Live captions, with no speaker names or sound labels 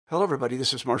Hello, everybody.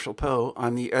 This is Marshall Poe.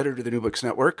 I'm the editor of the New Books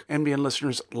Network. NBN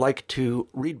listeners like to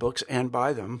read books and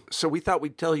buy them. So we thought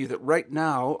we'd tell you that right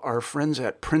now, our friends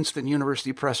at Princeton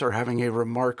University Press are having a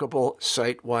remarkable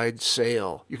site-wide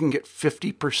sale. You can get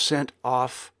 50%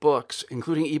 off books,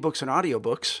 including ebooks and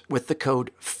audiobooks, with the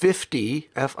code 50,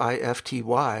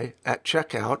 F-I-F-T-Y, at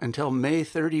checkout until May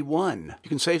 31. You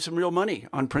can save some real money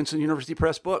on Princeton University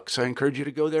Press books. I encourage you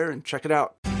to go there and check it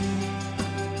out.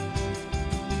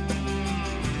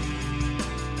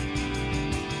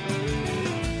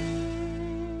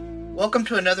 Welcome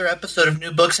to another episode of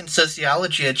New Books in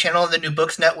Sociology, a channel on the New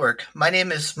Books Network. My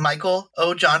name is Michael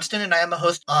O. Johnston, and I am a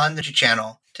host on the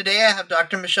channel. Today I have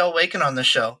Dr. Michelle Wakin on the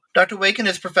show. Dr. Wakin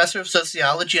is professor of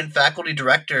sociology and faculty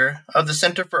director of the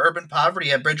Center for Urban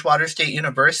Poverty at Bridgewater State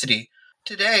University.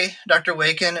 Today, Dr.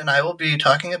 Wakin and I will be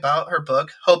talking about her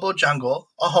book, Hobo Jungle,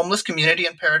 A Homeless Community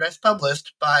in Paradise,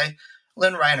 published by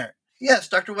Lynn Reinert. Yes,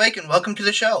 Dr. Wakin, welcome to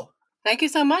the show. Thank you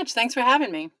so much. Thanks for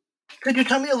having me. Could you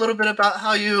tell me a little bit about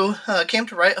how you came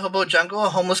to write Hobo Jungle, A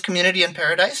Homeless Community in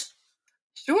Paradise?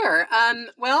 Sure.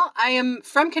 Well, I am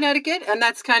from Connecticut, and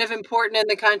that's kind of important in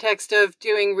the context of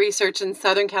doing research in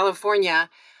Southern California.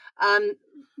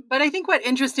 But I think what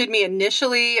interested me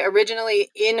originally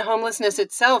in homelessness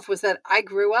itself, was that I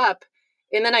grew up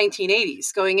in the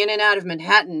 1980s, going in and out of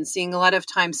Manhattan, seeing a lot of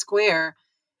Times Square.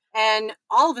 And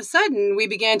all of a sudden, we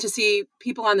began to see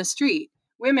people on the street.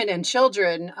 Women and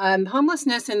children.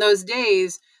 Homelessness in those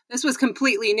days, this was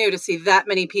completely new to see that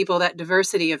many people, that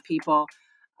diversity of people.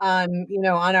 On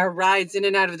our rides in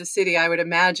and out of the city, I would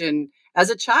imagine as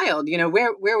a child,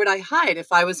 where would I hide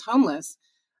if I was homeless?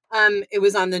 It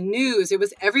was on the news. It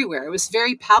was everywhere. It was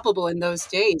very palpable in those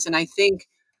days. And I think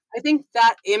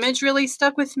that image really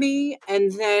stuck with me.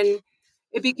 And then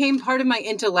it became part of my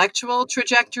intellectual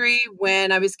trajectory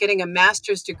when I was getting a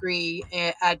master's degree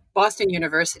at Boston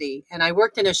University, and I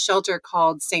worked in a shelter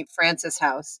called St. Francis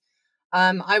House.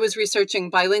 I was researching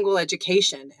bilingual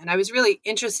education, and I was really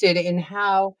interested in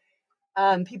how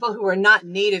people who were not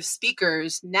native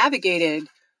speakers navigated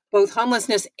both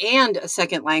homelessness and a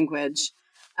second language.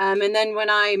 And then when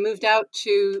I moved out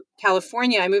to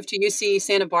California, I moved to UC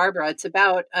Santa Barbara. It's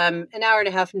about an hour and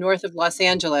a half north of Los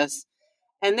Angeles.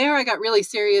 And there I got really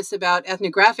serious about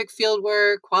ethnographic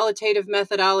fieldwork, qualitative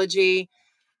methodology,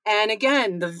 and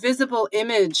again, the visible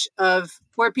image of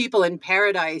poor people in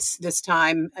paradise this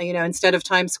time, instead of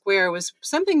Times Square, was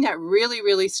something that really,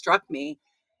 really struck me.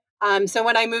 So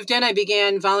when I moved in, I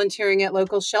began volunteering at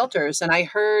local shelters, and I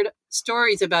heard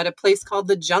stories about a place called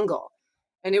The Jungle.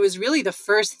 And it was really the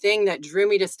first thing that drew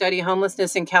me to study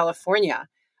homelessness in California.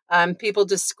 People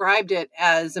described it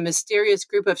as a mysterious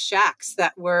group of shacks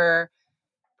that were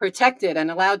protected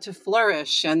and allowed to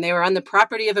flourish, and they were on the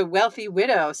property of a wealthy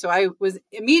widow. So I was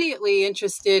immediately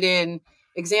interested in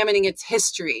examining its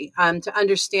history, to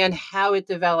understand how it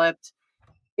developed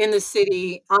in the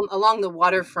city, along the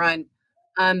waterfront.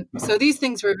 So these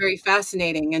things were very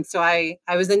fascinating. And so I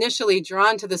was initially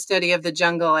drawn to the study of the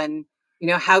jungle and,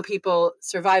 how people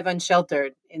survive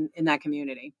unsheltered in that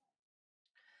community.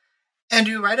 And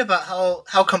you write about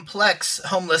how complex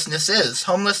homelessness is.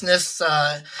 Homelessness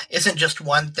isn't just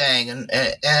one thing,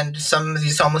 and some of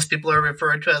these homeless people are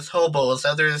referred to as hobos.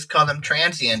 Others call them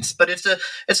transients. But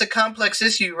it's a complex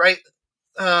issue, right?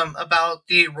 About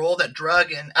the role that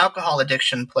drug and alcohol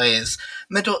addiction plays,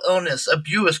 mental illness,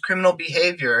 abuse, criminal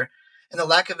behavior, and the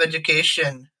lack of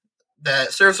education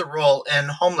that serves a role in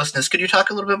homelessness. Could you talk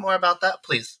a little bit more about that,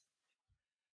 please?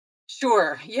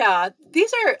 Sure. Yeah,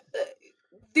 these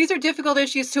are difficult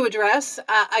issues to address.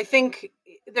 I think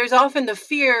there's often the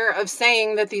fear of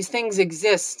saying that these things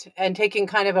exist and taking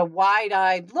kind of a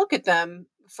wide-eyed look at them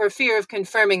for fear of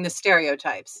confirming the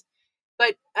stereotypes.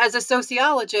 But as a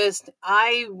sociologist,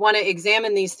 I want to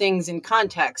examine these things in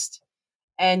context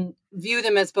and view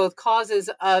them as both causes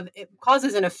and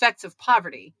effects of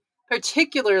poverty,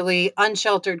 particularly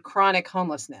unsheltered chronic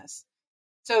homelessness.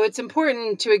 So it's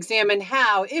important to examine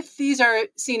how, if these are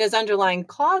seen as underlying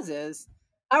causes,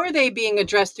 how are they being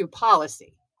addressed through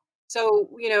policy? So,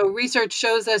 research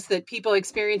shows us that people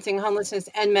experiencing homelessness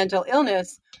and mental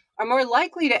illness are more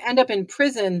likely to end up in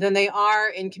prison than they are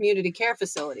in community care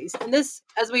facilities. And this,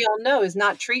 as we all know, is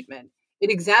not treatment. It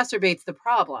exacerbates the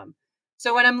problem.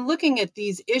 So when I'm looking at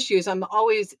these issues, I'm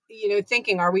always,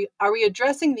 thinking, are we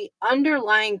addressing the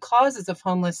underlying causes of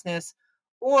homelessness,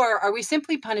 or are we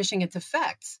simply punishing its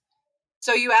effects?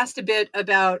 So you asked a bit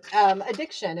about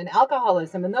addiction and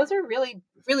alcoholism, and those are really,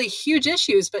 really huge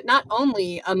issues, but not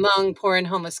only among poor and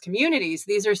homeless communities.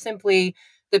 These are simply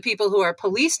the people who are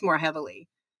policed more heavily.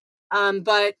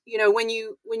 But when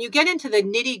you get into the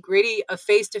nitty gritty of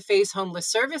face-to-face homeless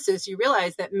services, you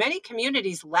realize that many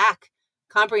communities lack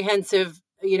comprehensive,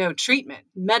 treatment,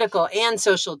 medical and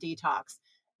social detox.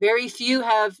 Very few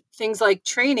have things like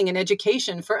training and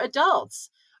education for adults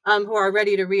who are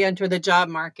ready to re-enter the job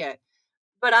market.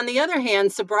 But on the other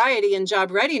hand, sobriety and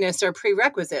job readiness are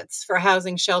prerequisites for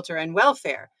housing, shelter, and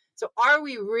welfare. So are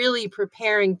we really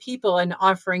preparing people and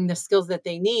offering the skills that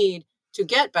they need to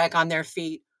get back on their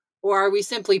feet? Or are we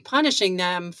simply punishing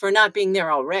them for not being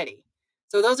there already?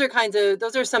 So those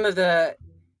are some of the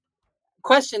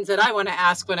questions that I want to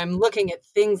ask when I'm looking at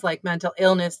things like mental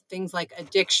illness, things like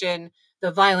addiction,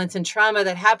 the violence and trauma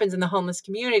that happens in the homeless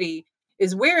community,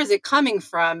 is where is it coming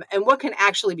from and what can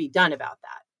actually be done about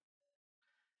that?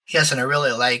 Yes, and I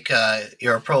really like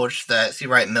your approach that C.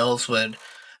 Wright Mills would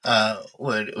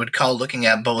call looking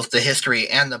at both the history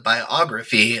and the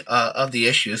biography of the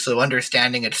issue, so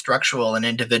understanding its structural and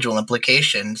individual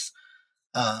implications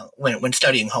when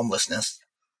studying homelessness.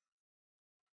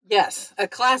 Yes, a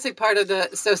classic part of the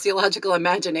sociological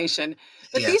imagination.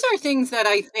 But Yes. these are things that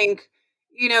I think,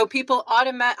 people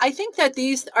I think that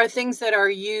these are things that are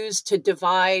used to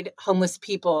divide homeless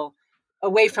people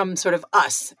away from sort of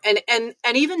us and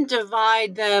even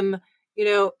divide them,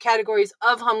 categories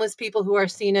of homeless people who are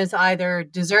seen as either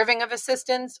deserving of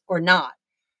assistance or not.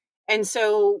 And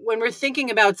so when we're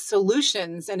thinking about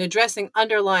solutions and addressing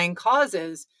underlying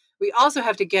causes, we also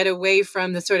have to get away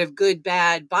from the sort of good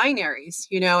bad binaries.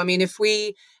 If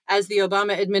we, as the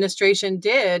Obama administration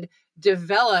did,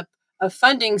 develop a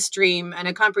funding stream and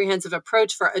a comprehensive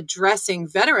approach for addressing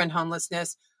veteran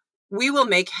homelessness, we will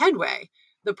make headway.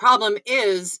 The problem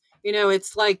is,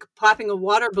 it's like popping a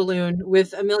water balloon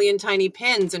with a million tiny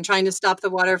pins and trying to stop the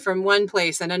water from one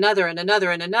place and another and another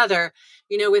and another,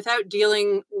 without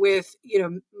dealing with,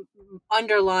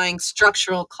 underlying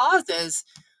structural causes.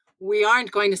 We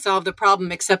aren't going to solve the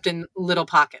problem except in little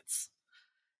pockets.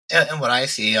 And what I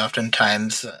see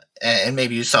oftentimes, and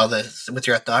maybe you saw this with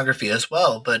your ethnography as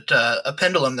well, but a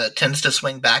pendulum that tends to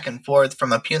swing back and forth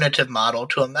from a punitive model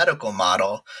to a medical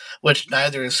model, which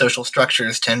neither social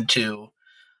structures tend to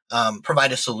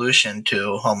provide a solution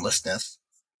to homelessness.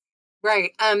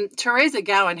 Right. Teresa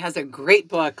Gowan has a great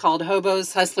book called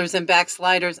Hobos, Hustlers, and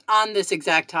Backsliders on this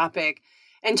exact topic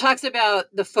and talks about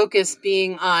the focus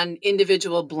being on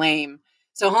individual blame.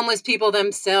 So homeless people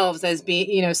themselves as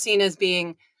being, seen as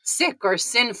being sick or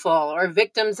sinful or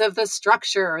victims of the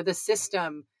structure or the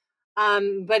system.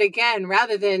 But again,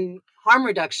 rather than harm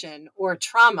reduction or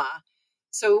trauma.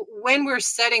 So when we're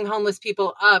setting homeless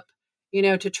people up,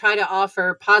 to try to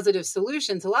offer positive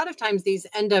solutions, a lot of times these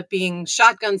end up being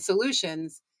shotgun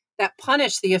solutions that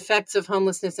punish the effects of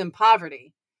homelessness and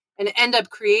poverty and end up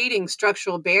creating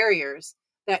structural barriers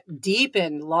that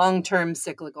deepen long-term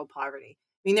cyclical poverty.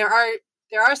 There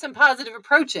are some positive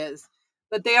approaches,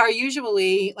 but they are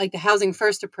usually like the housing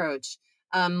first approach,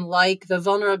 like the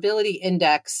vulnerability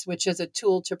index, which is a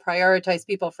tool to prioritize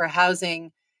people for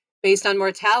housing based on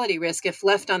mortality risk if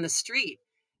left on the street.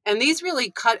 And these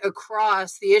really cut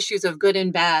across the issues of good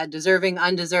and bad, deserving,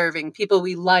 undeserving, people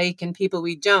we like and people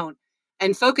we don't,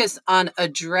 and focus on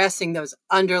addressing those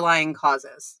underlying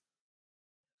causes.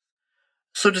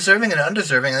 So deserving and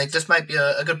undeserving, I think this might be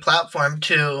a good platform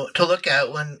to look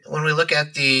at when we look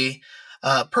at the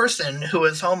person who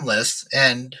is homeless.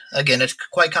 And again, it's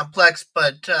quite complex,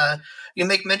 but you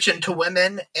make mention to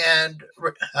women and,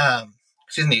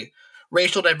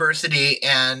 racial diversity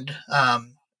and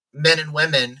men and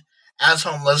women as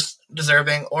homeless,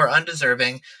 deserving or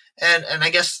undeserving. And I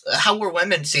guess, how were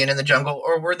women seen in the jungle,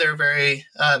 or were there very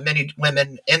many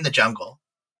women in the jungle?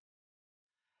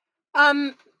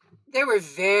 There were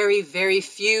very, very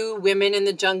few women in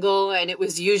the jungle, and it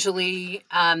was usually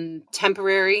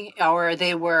temporary, or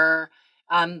they were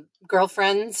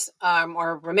girlfriends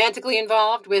or romantically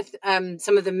involved with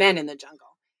some of the men in the jungle.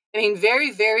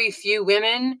 Very, very few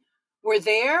women were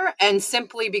there, and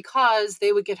simply because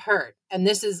they would get hurt. And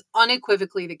this is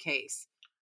unequivocally the case.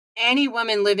 Any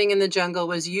woman living in the jungle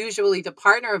was usually the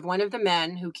partner of one of the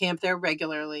men who camped there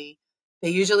regularly. They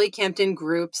usually camped in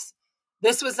groups.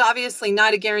 This was obviously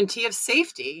not a guarantee of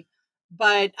safety,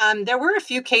 but there were a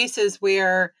few cases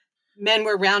where men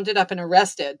were rounded up and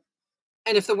arrested.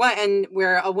 And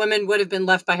where a woman would have been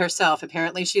left by herself.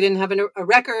 Apparently she didn't have a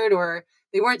record, or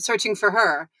they weren't searching for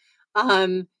her.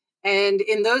 And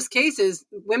in those cases,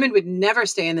 women would never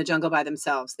stay in the jungle by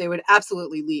themselves. They would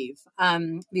absolutely leave.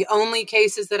 The only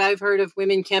cases that I've heard of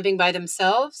women camping by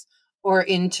themselves or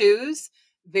in twos,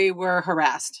 they were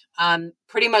harassed,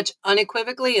 pretty much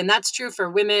unequivocally. And that's true for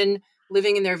women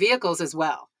living in their vehicles as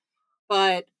well.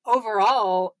 But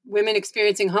overall, women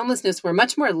experiencing homelessness were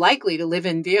much more likely to live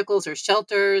in vehicles or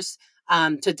shelters,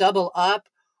 to double up,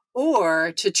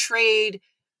 or to trade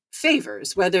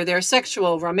favors, whether they're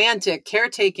sexual, romantic,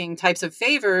 caretaking types of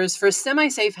favors, for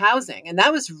semi-safe housing. And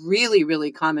that was really,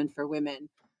 really common for women.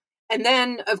 And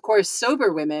then, of course,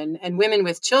 sober women and women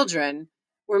with children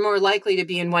were more likely to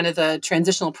be in one of the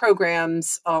transitional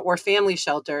programs or family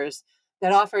shelters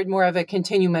that offered more of a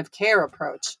continuum of care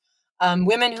approach.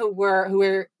 Women who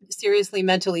were seriously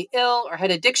mentally ill or had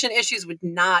addiction issues would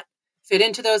not fit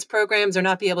into those programs or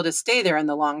not be able to stay there in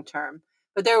the long term.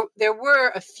 But there were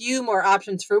a few more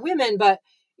options for women, but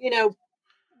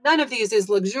none of these is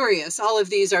luxurious. All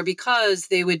of these are because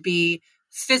they would be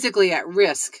physically at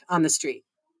risk on the street.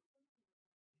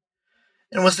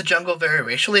 And was the jungle very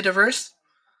racially diverse?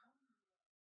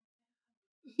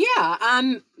 Yeah,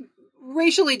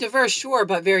 racially diverse, sure,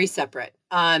 but very separate.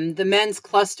 The men's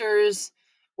clusters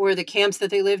or the camps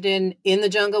that they lived in the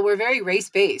jungle were very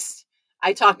race-based.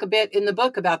 I talk a bit in the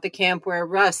book about the camp where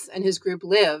Russ and his group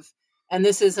live, and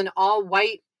this is an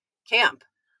all-white camp.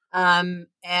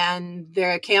 And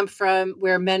their camp from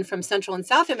where men from Central and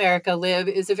South America live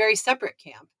is a very separate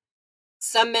camp.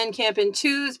 Some men camp in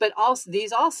twos, but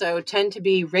these also tend to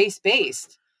be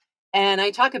race-based. And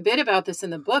I talk a bit about this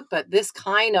in the book, but this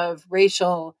kind of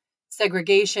racial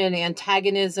segregation,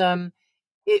 antagonism,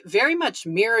 it very much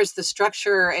mirrors the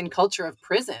structure and culture of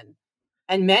prison.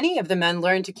 And many of the men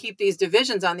learn to keep these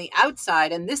divisions on the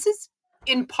outside. And this is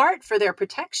in part for their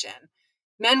protection.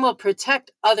 Men will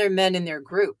protect other men in their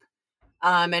group.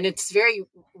 And it's very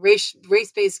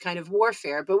race-based kind of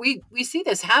warfare. But we see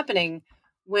this happening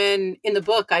when in the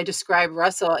book I describe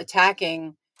Russell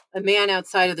attacking a man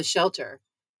outside of the shelter.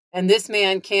 And this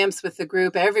man camps with the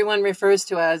group everyone refers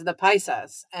to as the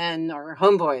Paisas or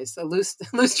homeboys, a loose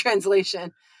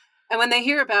translation. And when they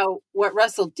hear about what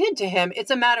Russell did to him,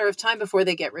 it's a matter of time before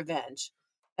they get revenge.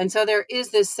 And so there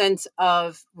is this sense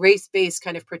of race-based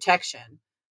kind of protection.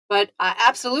 But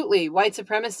absolutely, white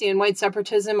supremacy and white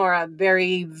separatism are a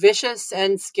very vicious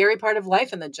and scary part of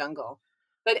life in the jungle.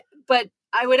 But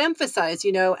I would emphasize,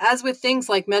 as with things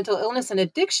like mental illness and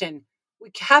addiction,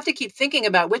 we have to keep thinking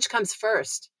about which comes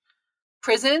first.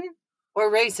 Prison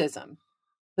or racism,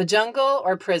 the jungle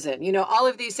or prison. All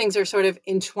of these things are sort of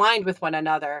entwined with one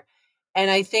another.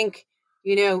 And I think,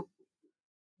 given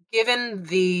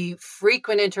the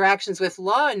frequent interactions with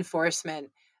law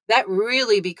enforcement, that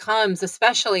really becomes,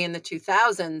 especially in the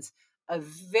 2000s, a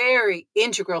very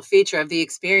integral feature of the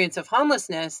experience of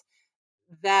homelessness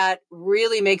that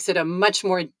really makes it a much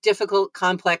more difficult,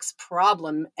 complex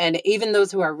problem. And even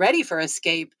those who are ready for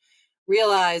escape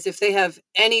realize if they have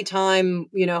any time,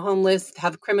 homeless,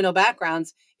 have criminal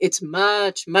backgrounds, it's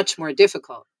much, much more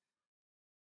difficult.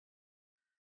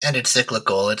 And it's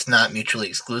cyclical. It's not mutually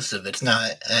exclusive. It's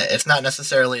not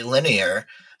necessarily linear.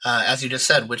 As you just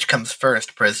said, which comes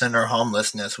first, prison or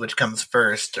homelessness? Which comes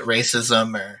first,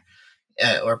 racism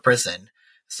or prison?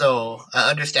 So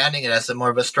understanding it as a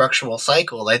more of a structural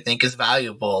cycle, I think, is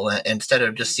valuable instead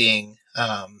of just seeing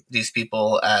these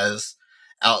people as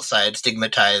outside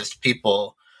stigmatized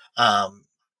people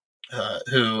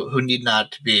who need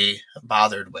not to be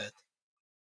bothered with.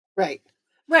 Right.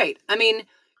 I mean,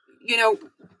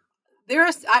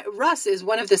 Russ is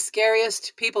one of the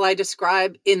scariest people I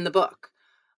describe in the book.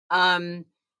 But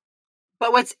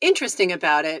what's interesting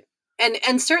about it,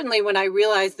 and certainly when I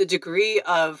realized the degree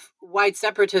of white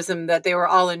separatism that they were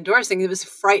all endorsing, it was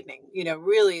frightening.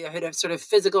 Really, I had a sort of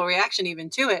physical reaction even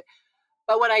to it.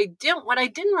 But what I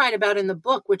didn't write about in the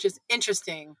book, which is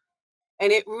interesting,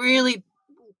 and it really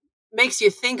makes you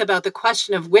think about the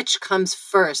question of which comes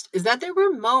first, is that there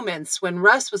were moments when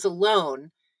Russ was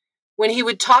alone, when he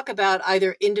would talk about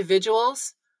either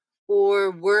individuals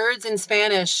or words in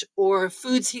Spanish or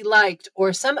foods he liked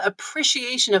or some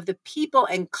appreciation of the people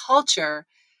and culture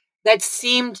that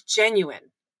seemed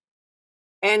genuine.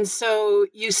 And so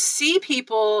you see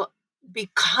people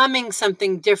becoming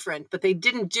something different, but they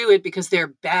didn't do it because they're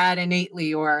bad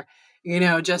innately or,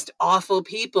 just awful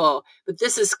people. But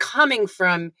this is coming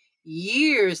from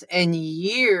years and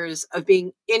years of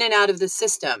being in and out of the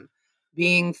system,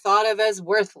 being thought of as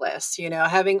worthless,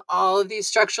 having all of these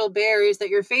structural barriers that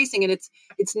you're facing. And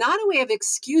it's not a way of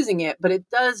excusing it, but it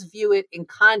does view it in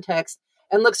context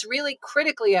and looks really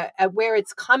critically at where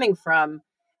it's coming from,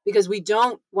 because we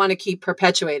don't want to keep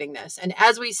perpetuating this. And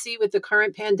as we see with the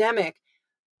current pandemic,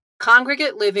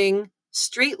 congregate living,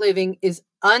 street living is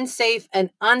unsafe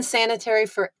and unsanitary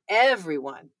for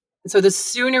everyone. And so the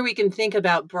sooner we can think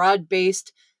about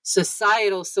broad-based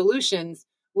societal solutions,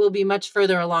 we'll be much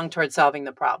further along towards solving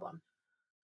the problem.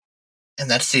 And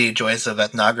that's the joys of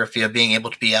ethnography, of being able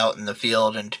to be out in the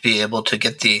field and to be able to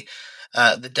get the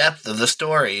depth of the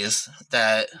stories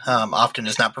that often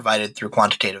is not provided through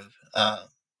quantitative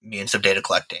means of data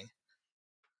collecting.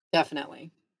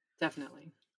 Definitely.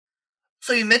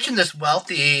 So you mentioned this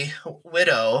wealthy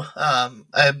widow.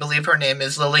 I believe her name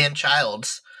is Lillian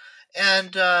Childs.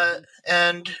 And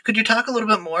could you talk a little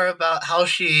bit more about how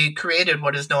she created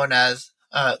what is known as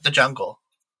the jungle?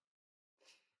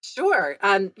 Sure.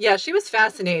 Yeah, she was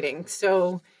fascinating.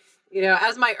 So,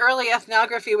 as my early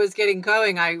ethnography was getting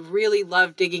going, I really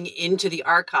loved digging into the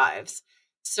archives.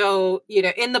 So,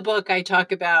 in the book, I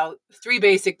talk about three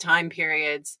basic time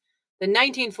periods: the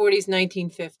 1940s,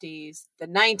 1950s, the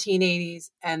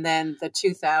 1980s, and then the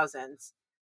 2000s.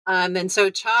 And so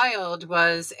Child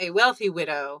was a wealthy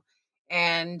widow,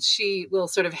 and she will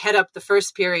sort of head up the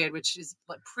first period, which is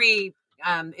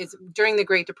is during the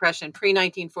Great Depression, pre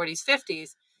 1940s,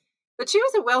 50s. But she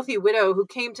was a wealthy widow who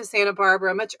came to Santa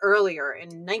Barbara much earlier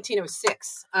in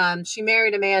 1906. She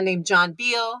married a man named John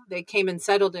Beale. They came and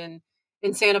settled in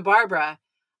Santa Barbara.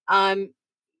 Um,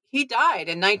 he died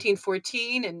in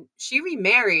 1914, and she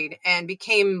remarried and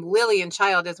became Lillian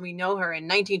Child as we know her in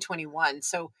 1921.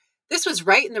 So this was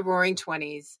right in the Roaring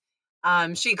 20s.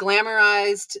 She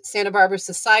glamorized Santa Barbara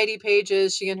society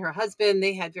pages. She and her husband,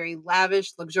 they had very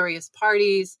lavish, luxurious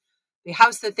parties. The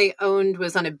house that they owned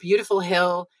was on a beautiful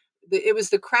hill. It was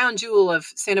the crown jewel of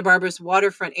Santa Barbara's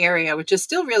waterfront area, which is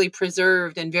still really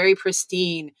preserved and very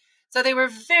pristine. So they were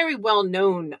very well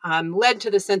known, led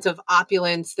to the sense of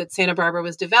opulence that Santa Barbara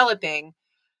was developing.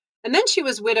 And then she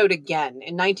was widowed again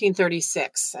in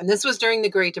 1936, and this was during the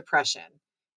Great Depression.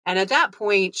 And at that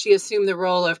point, she assumed the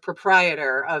role of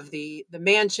proprietor of the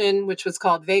mansion, which was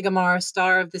called Vegamar,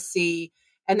 Star of the Sea,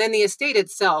 and then the estate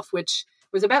itself, which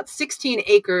was about 16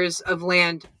 acres of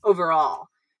land overall.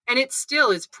 And it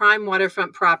still is prime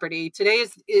waterfront property. Today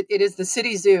it is the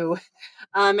city zoo,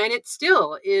 and it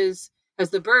still has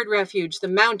the bird refuge, the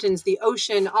mountains, the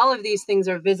ocean. All of these things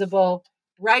are visible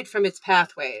right from its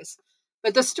pathways.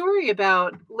 But the story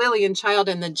about Lillian Child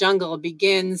in the jungle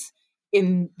begins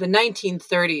in the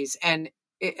 1930s. And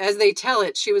as they tell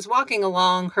it, she was walking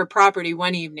along her property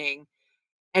one evening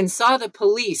and saw the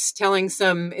police telling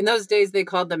in those days they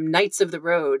called them Knights of the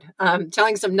Road,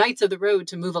 telling some Knights of the Road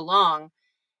to move along.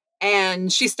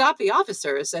 And she stopped the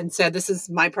officers and said, "This is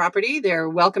my property. They're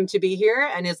welcome to be here.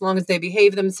 And as long as they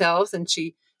behave themselves," and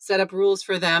she set up rules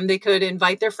for them, they could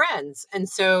invite their friends. And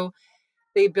so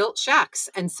they built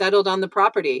shacks and settled on the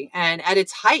property. And at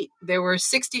its height, there were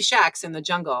 60 shacks in the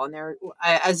jungle. And there,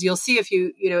 as you'll see if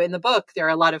in the book, there are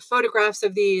a lot of photographs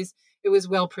of these. It was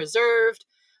well preserved.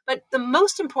 But the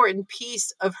most important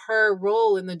piece of her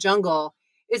role in the jungle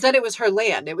is that it was her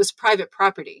land. It was private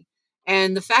property.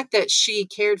 And the fact that she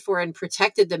cared for and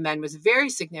protected the men was very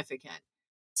significant.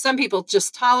 Some people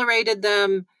just tolerated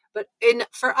them, but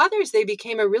for others, they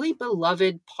became a really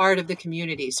beloved part of the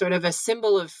community, sort of a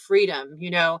symbol of freedom.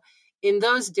 In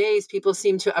those days, people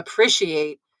seemed to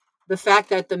appreciate the fact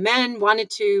that the men wanted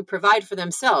to provide for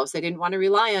themselves. They didn't want to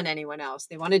rely on anyone else.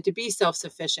 They wanted to be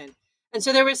self-sufficient. And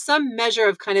so there was some measure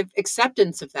of kind of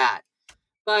acceptance of that.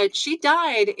 But she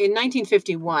died in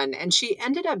 1951, and she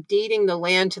ended up deeding the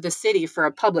land to the city for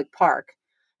a public park,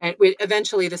 and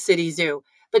eventually the city zoo.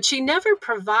 But she never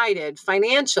provided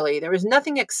financially. There was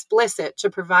nothing explicit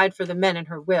to provide for the men in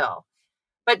her will.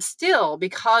 But still,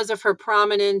 because of her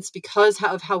prominence, because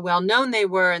of how well known they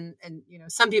were, and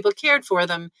some people cared for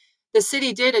them, the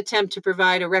city did attempt to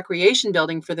provide a recreation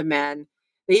building for the men.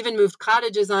 They even moved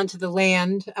cottages onto the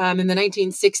land. In the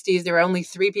 1960s, there were only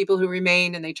 3 people who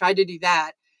remained, and they tried to do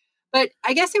that. But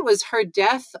I guess it was her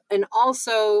death and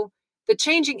also the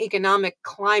changing economic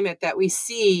climate that we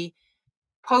see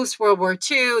post-World War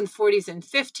II in the 40s and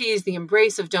 50s, the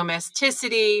embrace of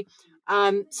domesticity.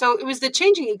 So it was the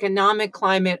changing economic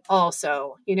climate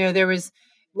also. There was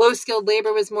low-skilled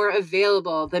labor was more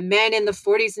available. The men in the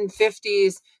 40s and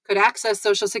 50s could access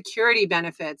Social Security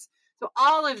benefits. So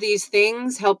all of these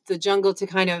things helped the jungle to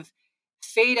kind of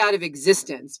fade out of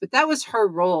existence. But that was her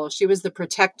role. She was the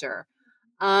protector.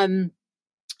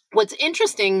 What's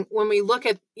interesting when we look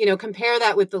at, compare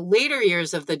that with the later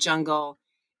years of the jungle,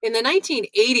 in the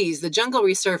 1980s, the jungle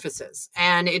resurfaces,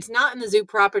 and it's not in the zoo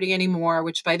property anymore,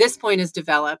 which by this point is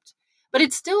developed, but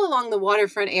it's still along the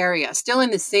waterfront area, still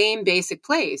in the same basic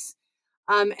place.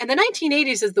 And the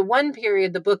 1980s is the one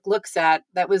period the book looks at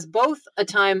that was both a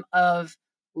time of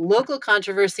local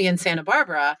controversy in Santa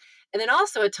Barbara, and then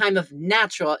also a time of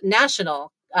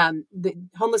national, the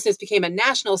homelessness became a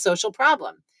national social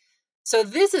problem. So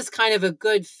this is kind of a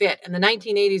good fit. And the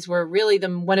 1980s were really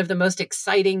one of the most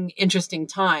exciting, interesting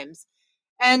times.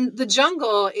 And the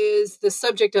jungle is the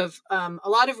subject of a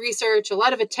lot of research, a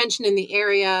lot of attention in the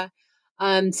area.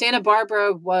 Santa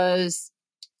Barbara was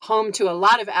home to a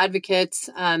lot of advocates.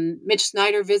 Mitch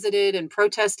Snyder visited and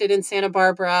protested in Santa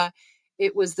Barbara.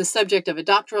 It was the subject of a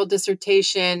doctoral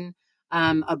dissertation,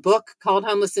 a book called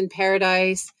Homeless in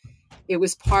Paradise. It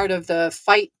was part of the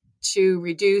fight to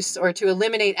reduce or to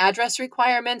eliminate address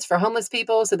requirements for homeless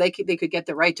people so they could get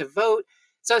the right to vote.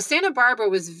 So Santa Barbara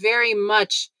was very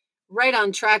much right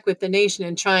on track with the nation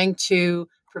in trying to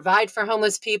provide for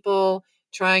homeless people,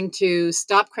 trying to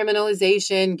stop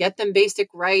criminalization, get them basic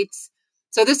rights.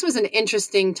 So this was an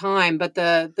interesting time, but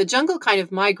the jungle kind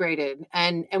of migrated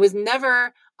and was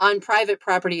never on private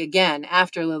property again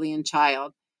after Lillian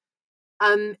Child.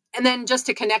 And then just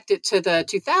to connect it to the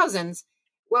 2000s,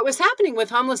 what was happening with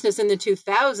homelessness in the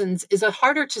 2000s is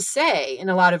harder to say in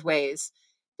a lot of ways.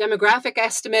 Demographic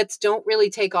estimates don't really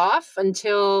take off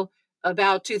until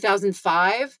about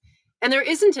 2005, and there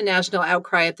isn't a national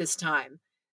outcry at this time.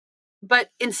 But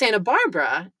in Santa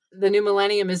Barbara, the new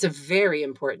millennium is a very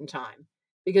important time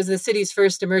because the city's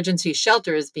first emergency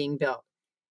shelter is being built.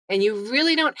 And you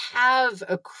really don't have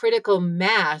a critical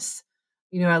mass,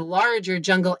 a larger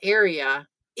jungle area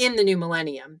in the new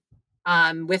millennium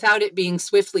without it being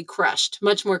swiftly crushed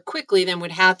much more quickly than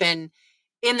would happen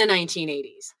in the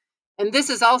 1980s. And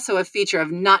this is also a feature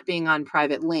of not being on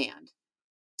private land.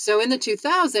 So in the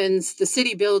 2000s, the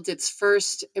city builds its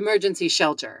first emergency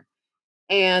shelter.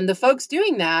 And the folks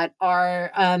doing that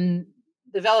are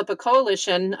develop a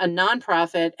coalition, a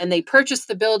nonprofit, and they purchase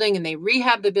the building and they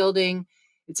rehab the building.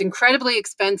 It's incredibly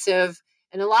expensive.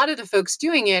 And a lot of the folks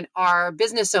doing it are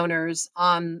business owners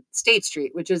on State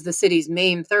Street, which is the city's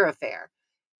main thoroughfare.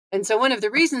 And so one of the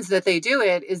reasons that they do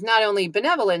it is not only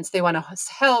benevolence, they want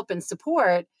to help and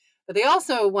support, but they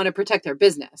also want to protect their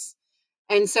business.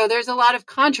 And so there's a lot of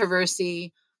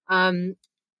controversy in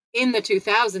the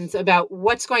 2000s about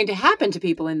what's going to happen to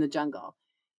people in the jungle.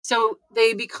 So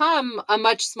they become a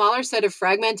much smaller set of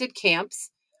fragmented camps.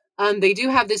 They do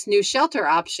have this new shelter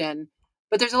option,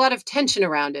 but there's a lot of tension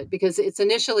around it because it's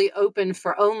initially open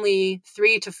for only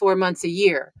 3 to 4 months a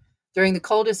year during the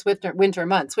coldest winter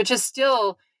months, which is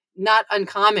still not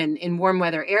uncommon in warm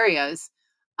weather areas.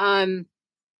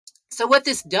 So what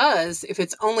this does, if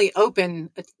it's only open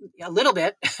a little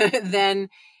bit, then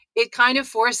it kind of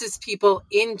forces people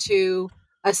into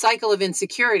a cycle of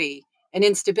insecurity and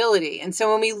instability. And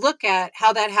so when we look at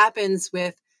how that happens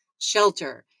with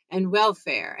shelter and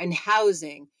welfare and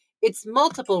housing, it's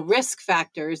multiple risk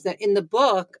factors that in the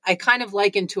book, I kind of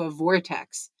liken to a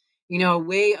vortex, a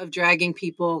way of dragging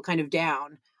people kind of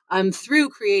down through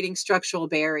creating structural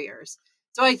barriers.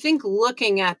 So I think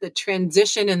looking at the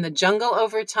transition in the jungle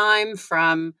over time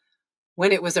from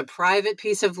when it was a private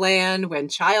piece of land, when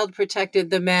Child protected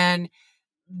the men,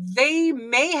 they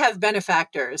may have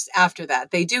benefactors after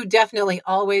that. They do definitely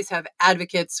always have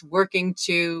advocates working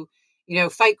to,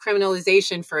 fight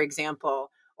criminalization, for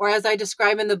example. Or as I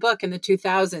describe in the book in the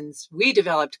 2000s, we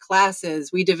developed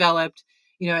classes, we developed,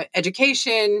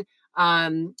 education,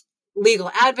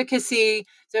 legal advocacy.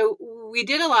 So we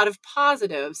did a lot of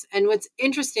positives. And what's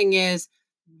interesting is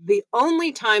the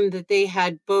only time that they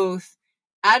had both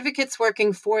advocates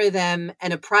working for them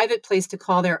and a private place to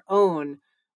call their own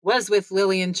was with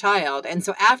Lillian Child. And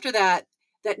so after that,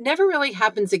 that never really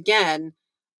happens again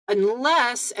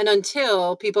unless and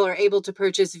until people are able to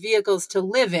purchase vehicles to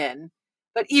live in.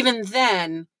 But even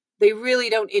then, they really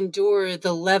don't endure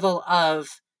the level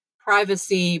of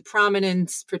privacy,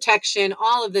 prominence, protection,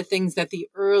 all of the things that the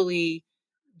early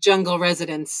jungle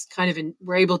residents kind of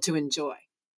were able to enjoy.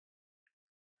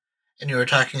 And you were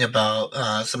talking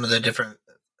about some of the different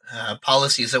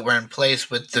policies that were in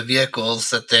place with the vehicles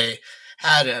that they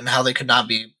had and how they could not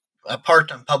be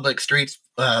parked on public streets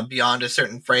beyond a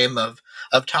certain frame of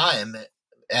time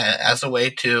as a way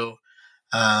to,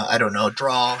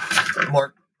 draw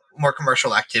more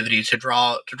commercial activity, to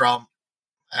draw.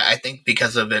 I think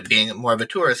because of it being more of a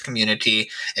tourist community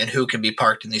and who can be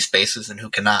parked in these spaces and who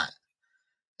cannot,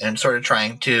 and sort of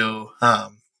trying to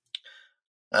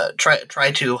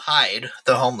try to hide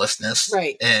the homelessness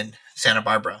in Santa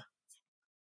Barbara.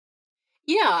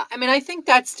 Yeah, I think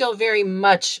that's still very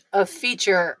much a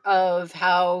feature of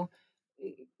how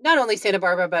not only Santa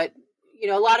Barbara, but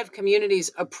a lot of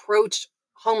communities approach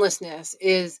homelessness.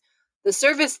 Is the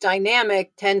service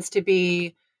dynamic tends to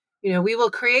be, we will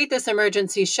create this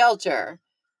emergency shelter,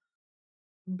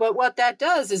 but what that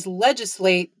does is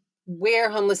legislate where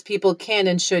homeless people can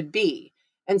and should be.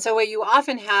 And so what you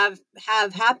often have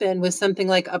happen with something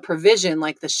like a provision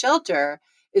like the shelter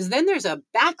is then there's a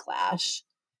backlash.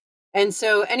 And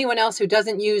so anyone else who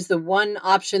doesn't use the one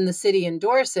option the city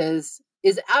endorses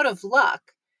is out of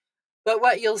luck. But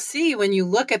what you'll see when you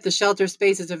look at the shelter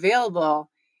spaces available,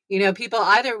 people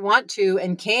either want to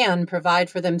and can provide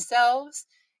for themselves.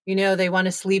 They want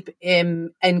to sleep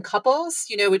in couples,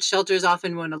 which shelters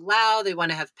often won't allow. They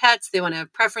want to have pets. They want to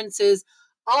have preferences.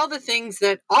 All the things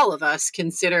that all of us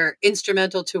consider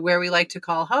instrumental to where we like to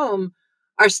call home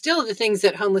are still the things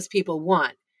that homeless people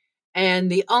want.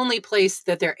 And the only place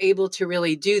that they're able to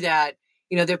really do that,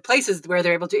 there are places where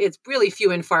they're able to, it's really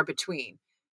few and far between.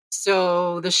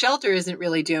 So the shelter isn't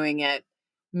really doing it.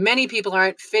 Many people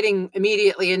aren't fitting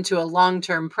immediately into a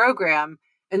long-term program.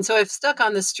 And so if stuck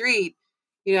on the street,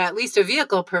 at least a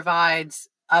vehicle provides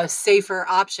a safer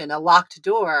option, a locked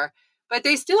door, but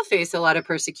they still face a lot of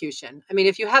persecution. I mean,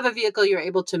 if you have a vehicle, you're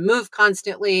able to move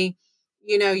constantly,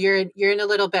 you're in a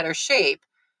little better shape,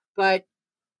 but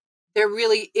there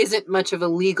really isn't much of a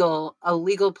legal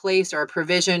place or a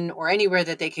provision or anywhere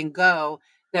that they can go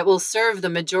that will serve the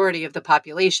majority of the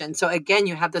population. So again,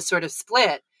 you have this sort of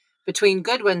split between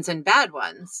good ones and bad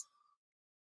ones.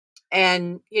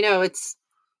 And,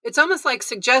 it's almost like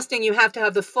suggesting you have to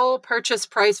have the full purchase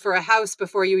price for a house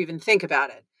before you even think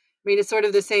about it. I mean, it's sort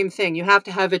of the same thing. You have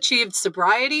to have achieved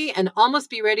sobriety and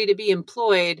almost be ready to be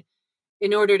employed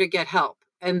in order to get help.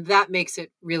 And that makes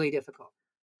it really difficult.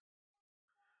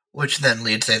 Which then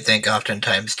leads, I think,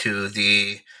 oftentimes to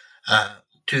the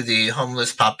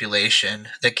homeless population,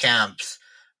 the camps,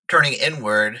 turning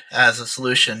inward as a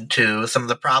solution to some of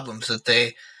the problems that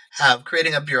they have,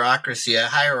 creating a bureaucracy, a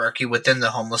hierarchy within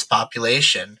the homeless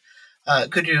population.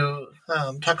 Could you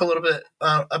talk a little bit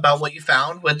about what you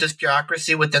found with this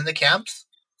bureaucracy within the camps?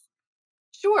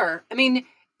 Sure. I mean,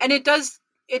 and it does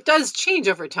change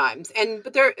over time,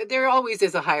 but there always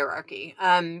is a hierarchy.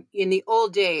 In the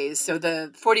old days, so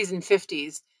the 40s and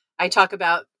 50s, I talk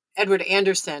about Edward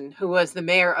Anderson, who was the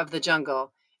mayor of the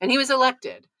jungle, and he was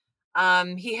elected.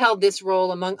 He held this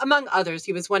role among others.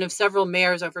 He was one of several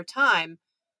mayors over time,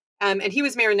 and he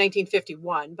was mayor in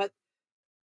 1951. But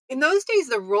in those days,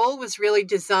 the role was really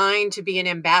designed to be an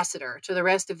ambassador to the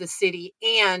rest of the city,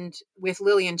 and with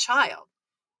Lillian Child.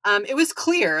 It was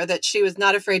clear that she was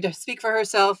not afraid to speak for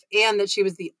herself and that she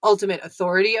was the ultimate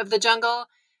authority of the jungle.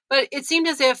 But it seemed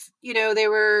as if,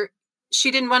 she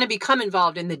didn't want to become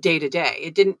involved in the day-to-day.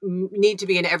 It didn't need to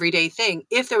be an everyday thing.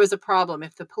 If there was a problem,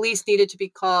 if the police needed to be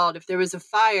called, if there was a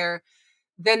fire,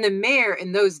 then the mayor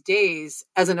in those days,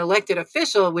 as an elected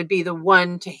official, would be the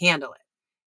one to handle it.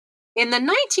 In the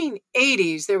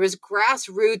 1980s, there was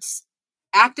grassroots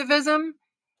activism.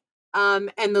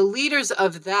 And the leaders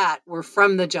of that were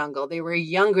from the jungle. They were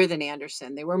younger than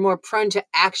Anderson. They were more prone to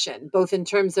action, both in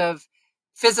terms of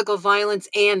physical violence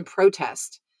and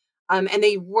protest. And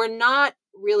they were not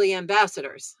really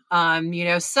ambassadors. When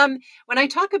I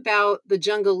talk about the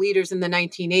jungle leaders in the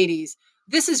 1980s,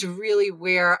 this is really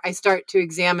where I start to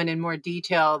examine in more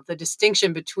detail the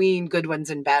distinction between good ones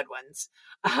and bad ones.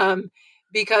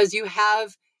 Because you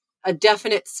have a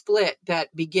definite split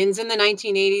that begins in the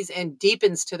 1980s and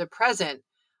deepens to the present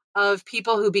of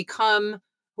people who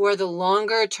are the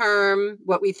longer term,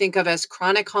 what we think of as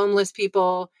chronic homeless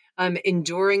people,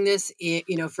 enduring this,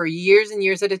 for years and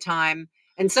years at a time.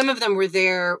 And some of them were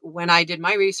there when I did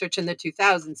my research in the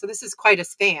 2000s. So this is quite a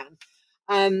span.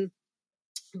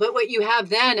 But what you have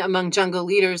then among jungle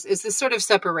leaders is this sort of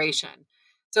separation.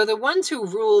 So the ones who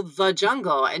ruled the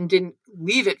jungle and didn't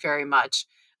leave it very much,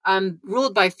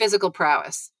 ruled by physical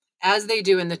prowess, as they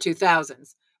do in the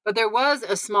 2000s. But there was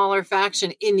a smaller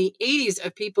faction in the 80s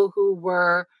of people who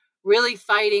were really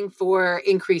fighting for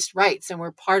increased rights and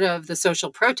were part of the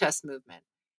social protest movement,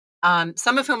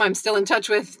 some of whom I'm still in touch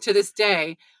with to this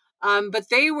day. But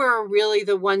they were really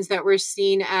the ones that were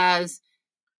seen as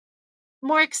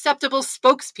more acceptable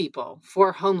spokespeople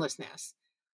for homelessness.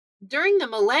 During the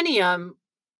millennium,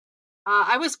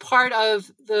 I was part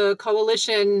of the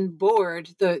coalition board,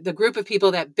 the group of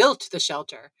people that built the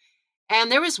shelter.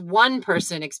 And there was one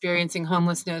person experiencing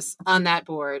homelessness on that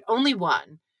board, only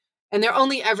one. And there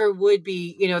only ever would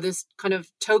be, this kind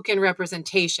of token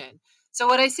representation. So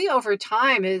what I see over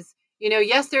time is,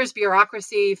 yes, there's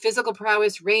bureaucracy, physical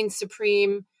prowess reigns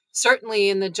supreme, certainly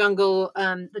in the jungle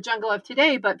of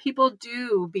today, but people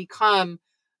do become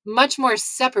much more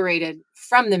separated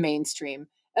from the mainstream.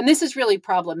 And this is really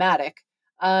problematic.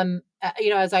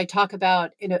 As I talk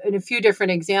about in a few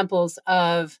different examples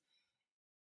of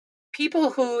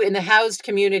people who in the housed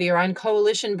community are on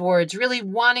coalition boards really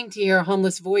wanting to hear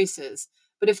homeless voices.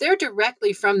 But if they're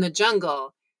directly from the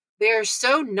jungle, they're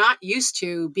so not used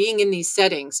to being in these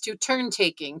settings, to turn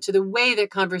taking, to the way that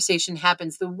conversation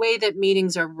happens, the way that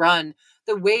meetings are run,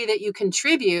 the way that you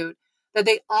contribute, that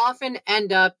they often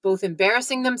end up both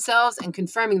embarrassing themselves and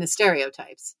confirming the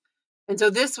stereotypes. And so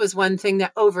this was one thing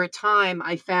that over time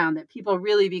I found that people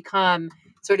really become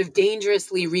sort of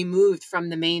dangerously removed from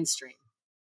the mainstream.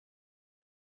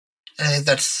 I think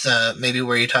that's maybe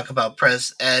where you talk about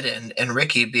Pres Ed and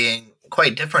Ricky being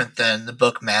quite different than the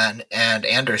book Man and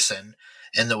Anderson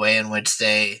in the way in which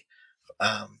they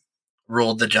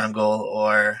ruled the jungle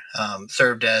or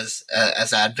served as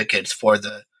advocates for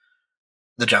the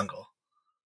jungle.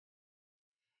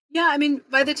 Yeah, I mean,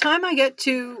 by the time I get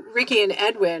to Ricky and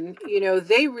Edwin,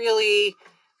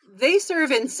 they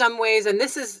serve in some ways, and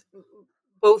this is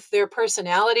both their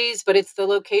personalities, but it's the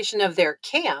location of their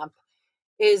camp,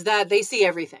 is that they see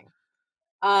everything.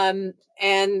 And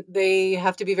they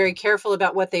have to be very careful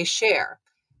about what they share.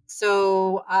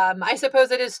 So I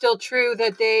suppose it is still true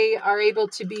that they are able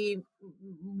to be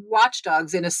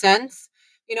watchdogs in a sense.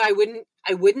 I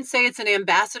wouldn't say it's an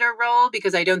ambassador role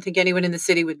because I don't think anyone in the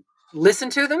city would listen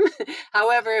to them.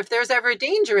 However, if there's ever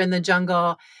danger in the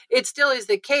jungle, it still is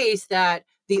the case that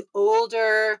the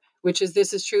older,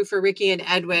 this is true for Ricky and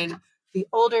Edwin, the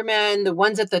older men, the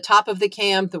ones at the top of the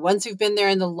camp, the ones who've been there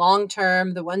in the long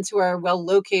term, the ones who are well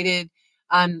located,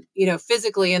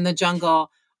 physically in the jungle,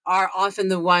 are often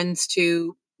the ones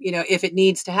to, if it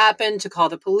needs to happen, to call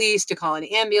the police, to call an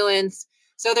ambulance.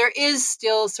 So there is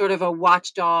still sort of a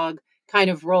watchdog kind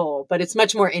of role, but it's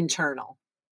much more internal.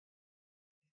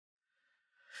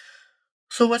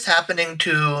 So what's happening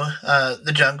to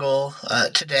the jungle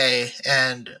today,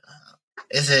 and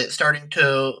is it starting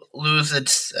to lose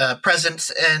its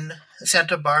presence in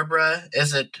Santa Barbara?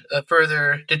 Is it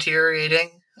further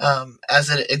deteriorating as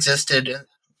it existed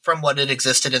from what it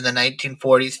existed in the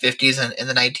 1940s, 50s, and in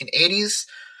the 1980s?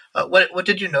 What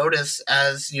did you notice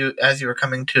as you were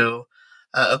coming to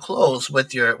a close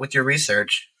with your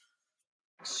research?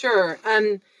 Sure.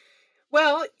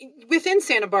 Well, within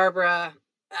Santa Barbara,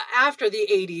 after the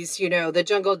 80s, the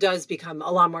jungle does become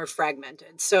a lot more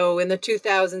fragmented. So in the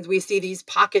 2000s, we see these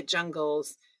pocket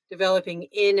jungles developing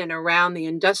in and around the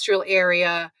industrial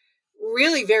area,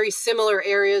 really very similar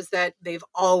areas that they've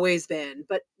always been,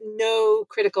 but no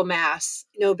critical mass,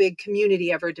 no big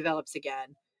community ever develops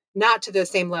again, not to the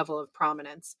same level of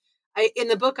prominence. In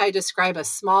the book, I describe a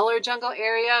smaller jungle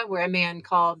area where a man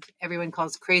everyone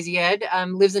calls Crazy Ed,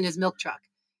 lives in his milk truck.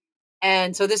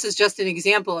 And so this is just an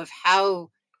example of how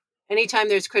anytime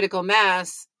there's critical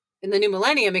mass in the new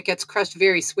millennium, it gets crushed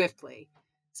very swiftly.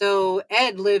 So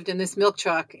Ed lived in this milk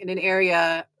truck in an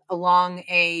area along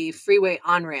a freeway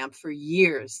on-ramp for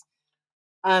years.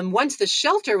 Once the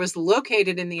shelter was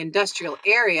located in the industrial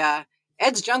area,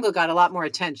 Ed's jungle got a lot more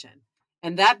attention.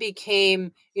 And that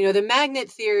became, the magnet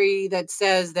theory that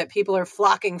says that people are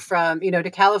flocking from,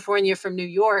 to California from New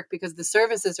York because the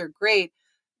services are great.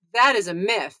 That is a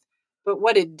myth. But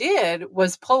what it did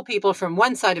was pull people from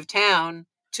one side of town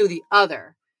to the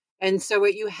other. And so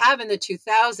what you have in the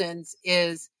 2000s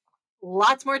is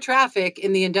lots more traffic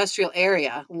in the industrial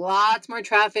area, lots more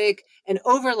traffic and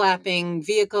overlapping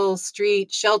vehicle,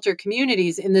 street, shelter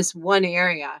communities in this one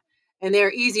area. And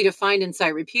they're easy to find and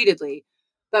cite repeatedly.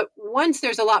 But once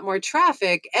there's a lot more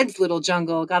traffic, Ed's little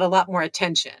jungle got a lot more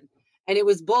attention. And it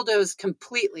was bulldozed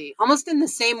completely, almost in the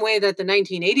same way that the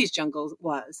 1980s jungle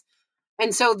was.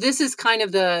 And so this is kind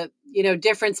of the,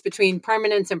 difference between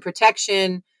permanence and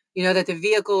protection, that the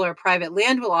vehicle or private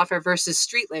land will offer versus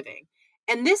street living.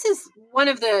 And this is one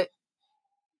of the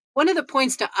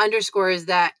points to underscore is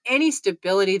that any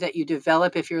stability that you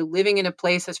develop if you're living in a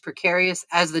place as precarious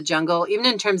as the jungle, even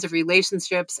in terms of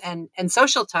relationships and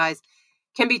social ties,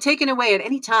 can be taken away at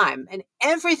any time and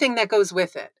everything that goes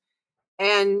with it.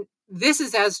 And this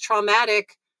is as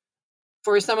traumatic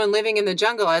for someone living in the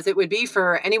jungle as it would be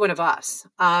for any one of us.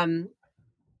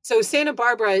 So Santa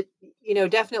Barbara,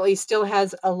 definitely still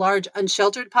has a large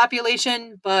unsheltered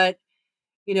population, but,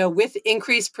 with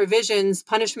increased provisions,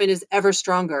 punishment is ever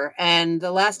stronger. And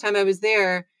the last time I was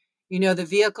there, the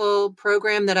vehicle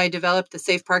program that I developed, the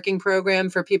safe parking program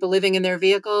for people living in their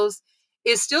vehicles,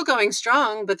 is still going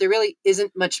strong, but there really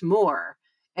isn't much more.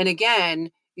 And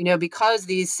again, because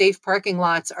these safe parking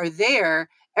lots are there,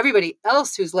 everybody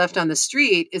else who's left on the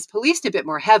street is policed a bit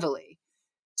more heavily.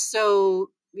 So,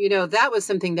 that was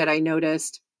something that I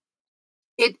noticed.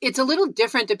 It's a little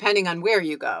different depending on where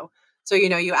you go. So,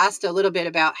 you asked a little bit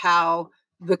about how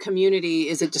the community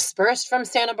is dispersed from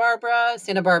Santa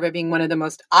Barbara being one of the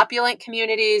most opulent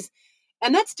communities.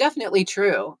 And that's definitely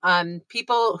true.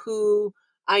 People who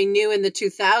I knew in the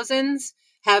 2000s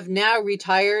have now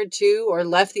retired to or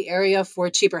left the area for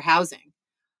cheaper housing.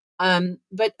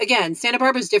 But again, Santa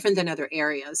Barbara is different than other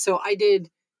areas. So I did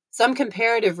some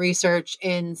comparative research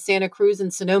in Santa Cruz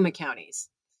and Sonoma counties.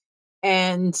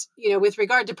 And, with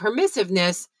regard to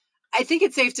permissiveness, I think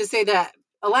it's safe to say that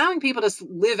allowing people to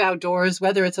live outdoors,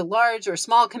 whether it's a large or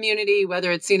small community,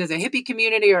 whether it's seen as a hippie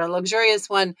community or a luxurious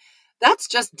one, that's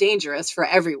just dangerous for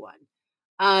everyone.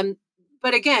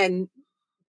 But again,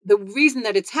 the reason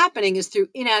that it's happening is through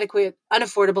inadequate,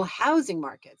 unaffordable housing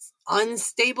markets,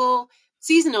 unstable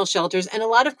seasonal shelters, and a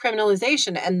lot of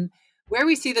criminalization. And where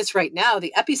we see this right now,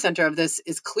 the epicenter of this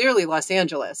is clearly Los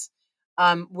Angeles,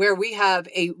 where we have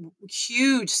a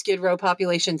huge Skid Row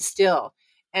population still.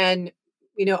 And,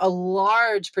 a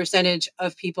large percentage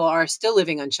of people are still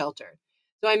living unsheltered.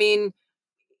 So, I mean,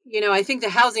 I think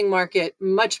the housing market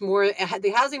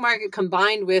the housing market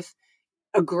combined with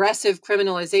aggressive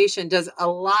criminalization does a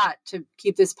lot to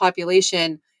keep this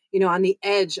population, on the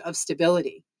edge of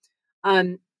stability.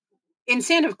 In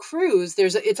Santa Cruz,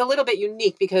 it's a little bit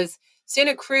unique because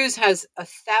Santa Cruz has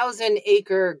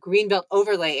 1,000-acre greenbelt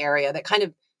overlay area that kind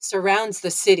of surrounds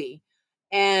the city.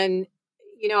 And,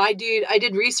 I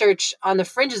did research on the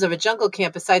fringes of a jungle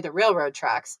camp beside the railroad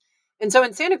tracks. And so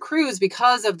in Santa Cruz,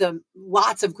 because of the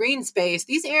lots of green space,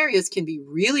 these areas can be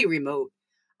really remote.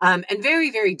 And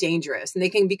very, very dangerous, and they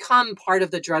can become part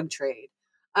of the drug trade.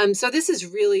 So this is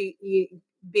really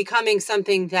becoming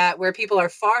something where people are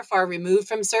far, far removed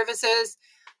from services,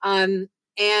 and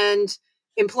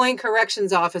employing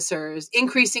corrections officers,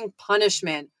 increasing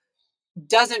punishment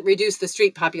doesn't reduce the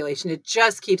street population. It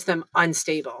just keeps them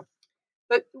unstable.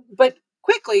 But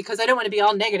quickly, because I don't want to be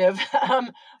all negative,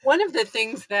 one of the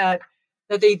things that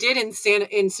they did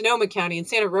in Sonoma County, in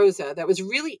Santa Rosa, that was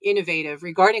really innovative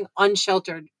regarding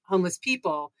unsheltered homeless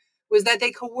people was that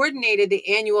they coordinated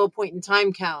the annual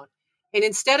point-in-time count. And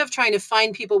instead of trying to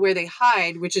find people where they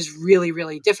hide, which is really,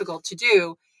 really difficult to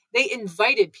do, they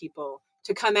invited people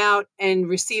to come out and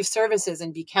receive services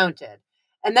and be counted.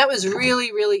 And that was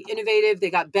really, really innovative. They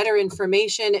got better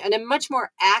information and a much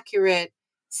more accurate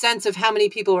sense of how many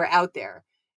people were out there.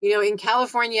 In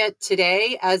California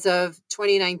today, as of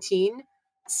 2019,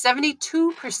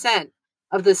 72%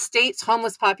 of the state's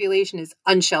homeless population is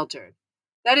unsheltered.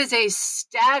 That is a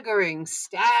staggering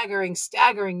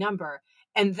number.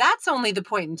 And that's only the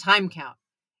point in time count,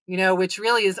 which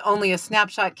really is only a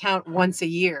snapshot count once a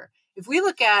year. If we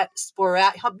look at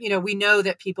sporadic, we know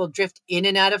that people drift in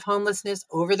and out of homelessness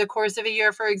over the course of a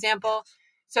year, for example.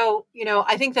 So,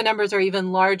 I think the numbers are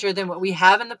even larger than what we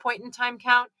have in the point in time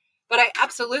count. But I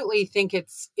absolutely think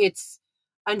it's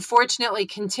unfortunately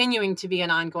continuing to be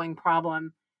an ongoing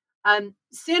problem.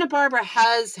 Santa Barbara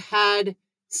has had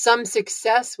some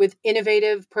success with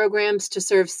innovative programs to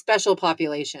serve special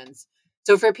populations.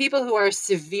 So for people who are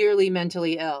severely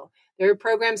mentally ill, there are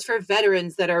programs for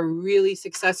veterans that are really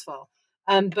successful.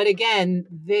 But again,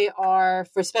 they are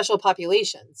for special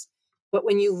populations. But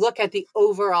when you look at the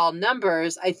overall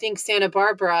numbers, I think Santa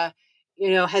Barbara,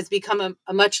 has become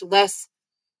a much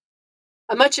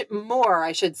more,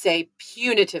 I should say,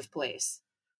 punitive place.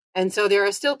 And so there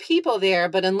are still people there,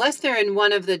 but unless they're in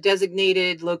one of the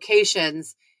designated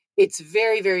locations, it's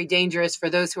very, very dangerous for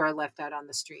those who are left out on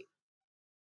the street.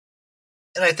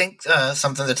 And I think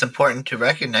something that's important to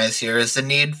recognize here is the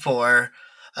need for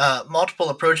multiple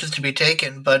approaches to be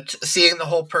taken, but seeing the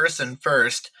whole person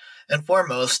first and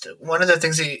foremost. One of the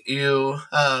things that you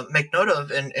make note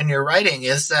of in your writing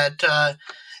is that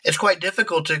it's quite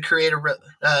difficult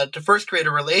to first create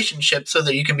a relationship so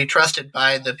that you can be trusted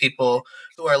by the people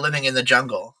who are living in the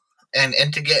jungle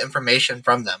and to get information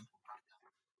from them.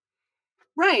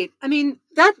 Right. I mean,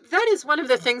 that is one of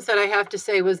the things that I have to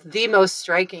say was the most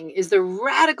striking is the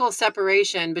radical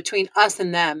separation between us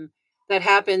and them that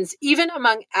happens even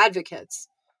among advocates,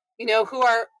 who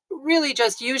are really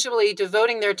just usually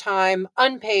devoting their time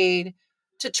unpaid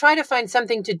to try to find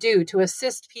something to do to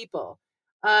assist people.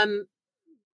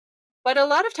 But a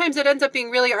lot of times it ends up being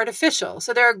really artificial.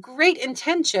 So there are great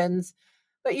intentions,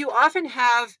 but you often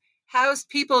have housed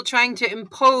people trying to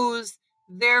impose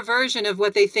their version of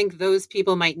what they think those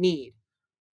people might need.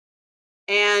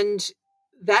 And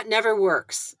that never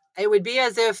works. It would be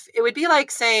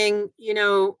like saying,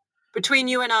 between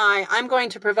you and I'm going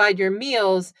to provide your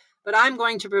meals, but I'm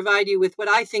going to provide you with what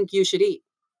I think you should eat.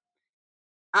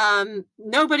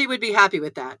 Nobody would be happy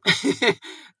with that.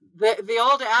 The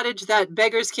old adage that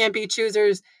beggars can't be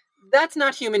choosers, that's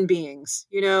not human beings,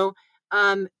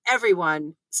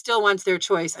 everyone still wants their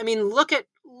choice. I mean, look at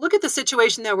the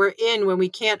situation that we're in when we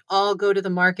can't all go to the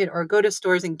market or go to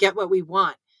stores and get what we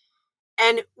want.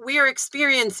 And we are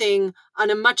experiencing on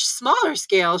a much smaller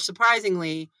scale,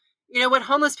 surprisingly, what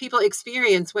homeless people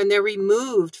experience when they're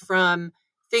removed from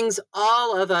things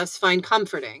all of us find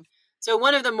comforting. So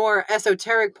one of the more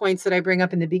esoteric points that I bring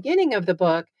up in the beginning of the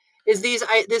book is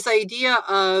this idea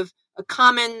of a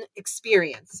common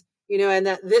experience, and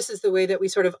that this is the way that we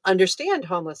sort of understand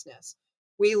homelessness,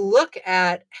 we look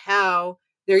at how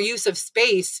their use of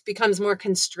space becomes more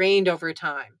constrained over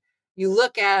time. You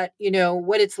look at,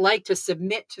 what it's like to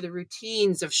submit to the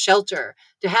routines of shelter,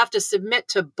 to have to submit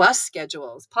to bus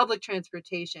schedules, public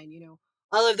transportation,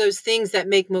 all of those things that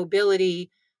make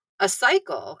mobility a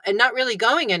cycle and not really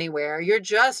going anywhere. You're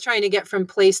just trying to get from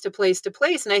place to place to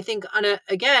place. And I think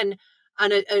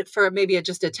for maybe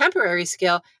just a temporary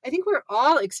scale, I think we're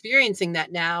all experiencing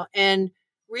that now and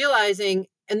realizing,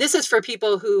 and this is for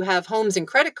people who have homes and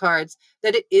credit cards,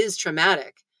 that it is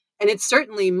traumatic. And it's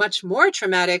certainly much more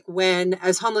traumatic when,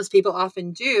 as homeless people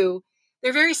often do,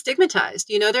 they're very stigmatized.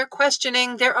 They're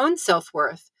questioning their own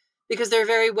self-worth because they're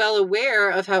very well aware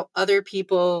of how other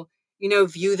people,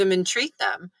 view them and treat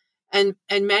them. And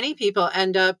many people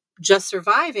end up just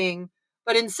surviving.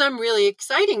 But in some really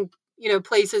exciting,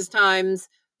 places, times,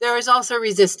 there is also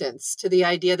resistance to the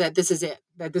idea that this is it,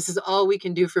 that this is all we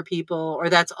can do for people, or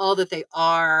that's all that they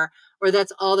are, or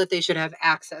that's all that they should have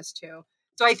access to.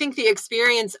 So I think the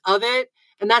experience of it,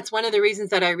 and that's one of the reasons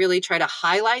that I really try to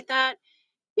highlight that,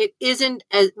 it isn't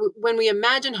as when we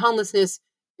imagine homelessness,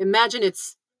 imagine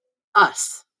it's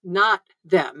us, not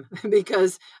them,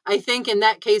 because I think in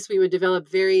that case we would develop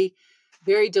very,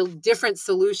 very different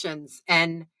solutions.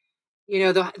 And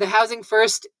the Housing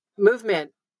First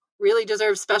movement really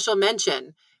deserves special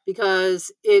mention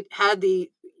because it had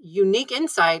the unique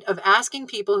insight of asking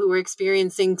people who were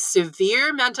experiencing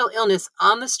severe mental illness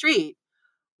on the street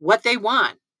what they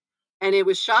want. And it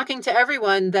was shocking to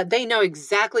everyone that they know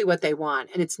exactly what they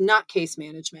want. And it's not case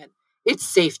management, it's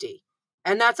safety.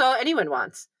 And that's all anyone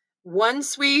wants.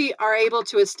 Once we are able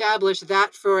to establish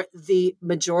that for the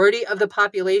majority of the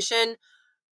population,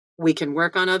 we can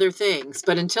work on other things.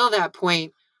 But until that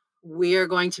point, we are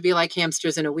going to be like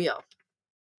hamsters in a wheel.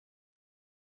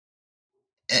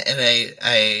 And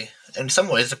I in some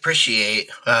ways appreciate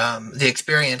the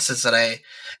experiences that I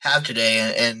have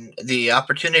today and the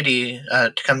opportunity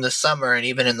to come this summer and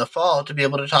even in the fall to be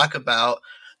able to talk about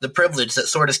the privilege that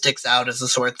sort of sticks out as a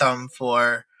sore thumb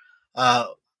for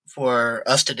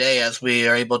us today as we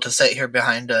are able to sit here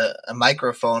behind a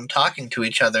microphone talking to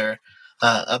each other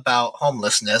about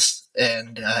homelessness.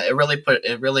 And it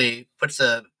really puts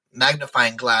a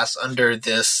magnifying glass under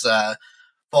this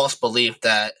false belief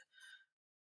that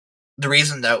the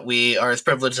reason that we are as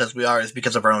privileged as we are is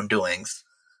because of our own doings.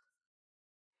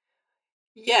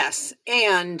 Yes.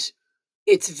 And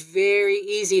it's very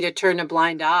easy to turn a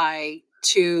blind eye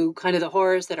to kind of the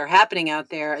horrors that are happening out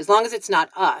there, as long as it's not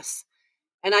us.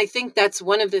 And I think that's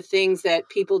one of the things that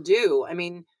people do. I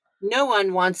mean, no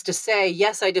one wants to say,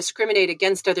 yes, I discriminate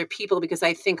against other people because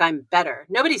I think I'm better.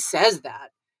 Nobody says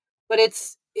that. But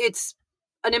it's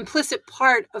an implicit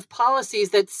part of policies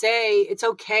that say it's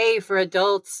okay for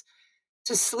adults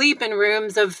to sleep in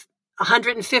rooms of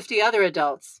 150 other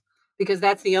adults because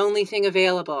that's the only thing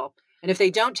available. And if they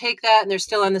don't take that and they're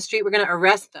still on the street, we're going to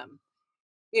arrest them.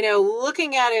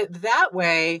 Looking at it that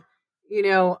way,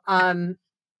 and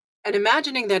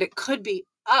imagining that it could be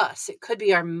us, it could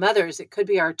be our mothers, it could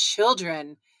be our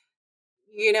children,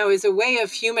 is a way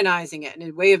of humanizing it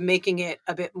and a way of making it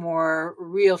a bit more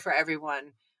real for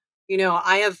everyone.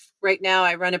 Right now,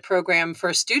 I run a program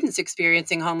for students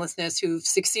experiencing homelessness who've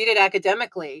succeeded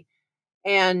academically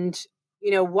and,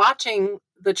 watching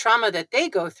the trauma that they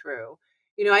go through.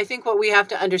 I think what we have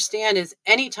to understand is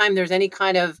anytime there's any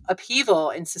kind of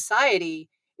upheaval in society,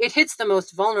 it hits the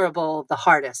most vulnerable the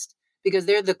hardest because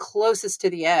they're the closest to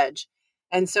the edge.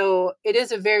 And so it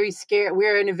is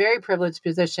we're in a very privileged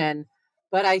position,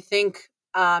 but I think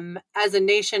as a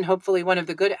nation, hopefully one of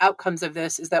the good outcomes of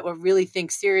this is that we'll really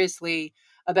think seriously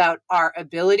about our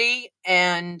ability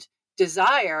and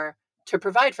desire to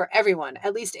provide for everyone,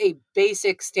 at least a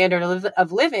basic standard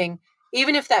of living,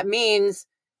 even if that means,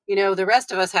 the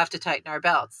rest of us have to tighten our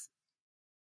belts.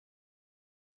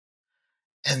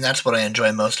 And that's what I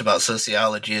enjoy most about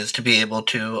sociology is to be able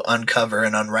to uncover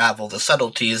and unravel the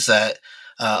subtleties that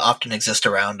often exist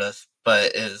around us,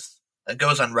 but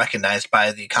goes unrecognized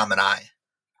by the common eye.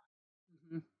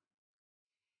 Mm-hmm.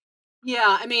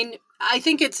 Yeah, I mean, I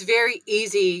think it's very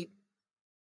easy.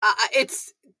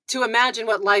 It's to imagine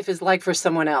what life is like for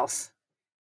someone else.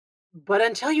 But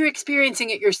until you're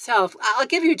experiencing it yourself, I'll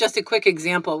give you just a quick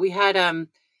example. We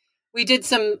did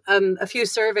a few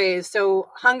surveys. So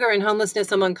hunger and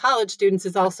homelessness among college students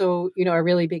is also, a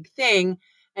really big thing.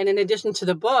 And in addition to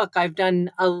the book, I've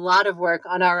done a lot of work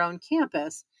on our own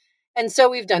campus. And so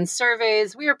we've done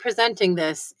surveys. We are presenting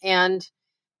this. And,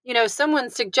 someone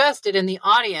suggested in the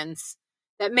audience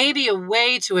that maybe a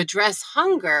way to address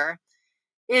hunger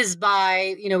is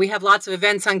by, we have lots of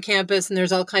events on campus and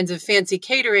there's all kinds of fancy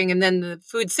catering and then the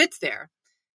food sits there.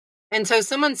 And so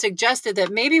someone suggested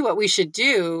that maybe what we should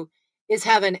do is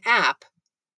have an app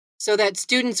so that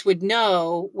students would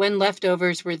know when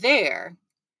leftovers were there.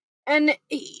 And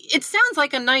it sounds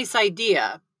like a nice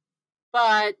idea.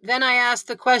 But then I asked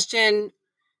the question,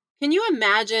 can you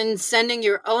imagine sending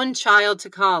your own child to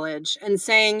college and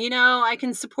saying, I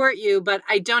can support you, but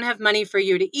I don't have money for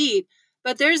you to eat,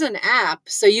 but there's an app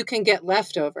so you can get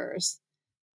leftovers.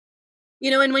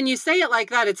 And when you say it like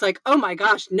that, it's like, oh my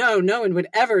gosh, no one would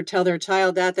ever tell their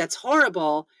child that. That's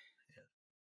horrible.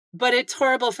 But it's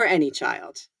horrible for any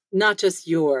child, not just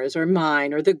yours or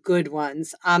mine or the good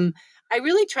ones. I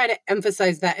really try to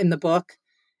emphasize that in the book.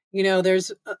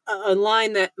 There's a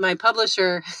line that my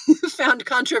publisher found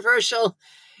controversial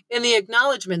in the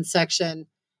acknowledgement section.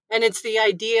 And it's the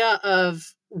idea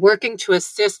of working to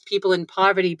assist people in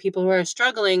poverty, people who are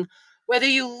struggling, whether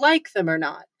you like them or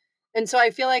not. And so I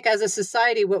feel like as a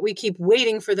society, what we keep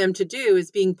waiting for them to do is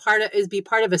be part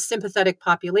of a sympathetic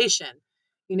population.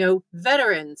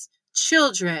 Veterans,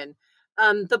 children,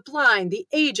 the blind, the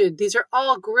aged, these are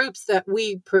all groups that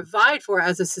we provide for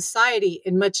as a society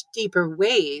in much deeper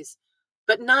ways,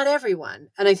 but not everyone.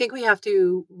 And I think we have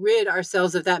to rid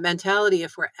ourselves of that mentality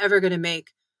if we're ever going to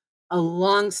make a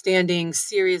long-standing,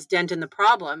 serious dent in the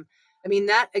problem. I mean,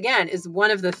 that, again, is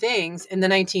one of the things in the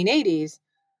 1980s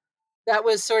that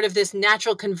was sort of this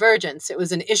natural convergence. It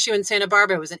was an issue in Santa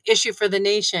Barbara. It was an issue for the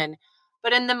nation.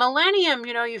 But in the millennium,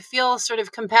 you feel sort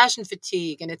of compassion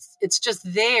fatigue, and it's just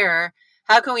there.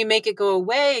 How can we make it go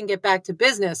away and get back to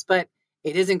business? But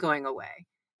it isn't going away.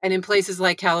 And in places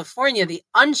like California, the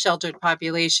unsheltered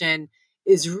population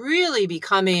is really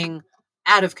becoming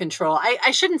out of control. I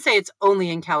shouldn't say it's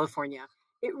only in California.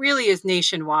 It really is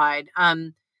nationwide.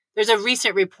 There's a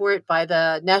recent report by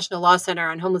the National Law Center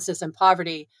on Homelessness and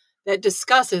Poverty that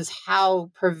discusses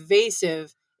how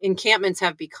pervasive encampments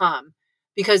have become,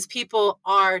 because people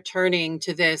are turning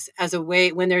to this as a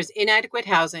way when there's inadequate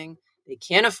housing, they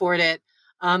can't afford it,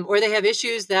 or they have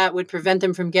issues that would prevent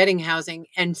them from getting housing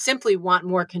and simply want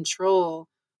more control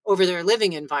over their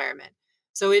living environment.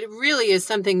 So it really is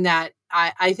something that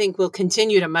I think will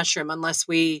continue to mushroom unless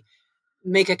we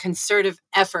make a concerted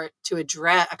effort to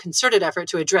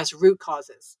address root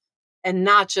causes and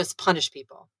not just punish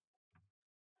people.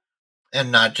 And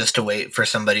not just to wait for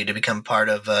somebody to become part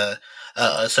of a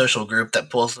social group that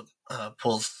pulls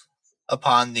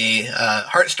upon the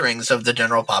heartstrings of the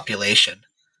general population.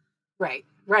 Right,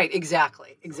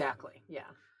 exactly, yeah.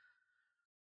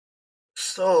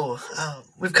 So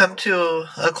we've come to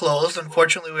a close.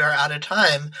 Unfortunately, we are out of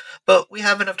time, but we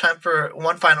have enough time for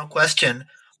one final question.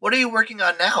 What are you working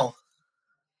on now?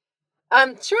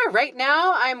 Sure. Right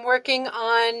now, I'm working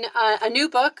on a new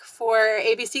book for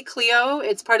ABC Clio.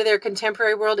 It's part of their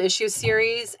Contemporary World Issues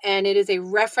series, and it is a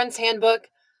reference handbook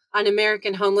on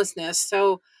American homelessness.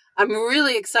 So I'm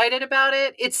really excited about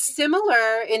it. It's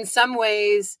similar in some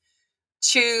ways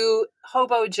to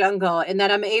Hobo Jungle in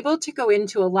that I'm able to go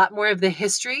into a lot more of the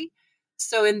history.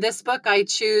 So in this book, I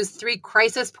choose 3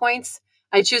 crisis points.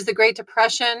 I choose the Great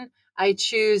Depression. I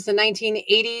choose the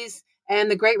 1980s. And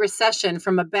the Great Recession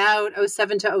from about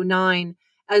 07 to 09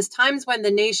 as times when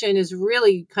the nation is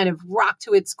really kind of rocked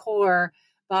to its core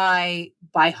by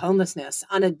homelessness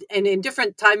and in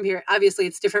different time period. Obviously,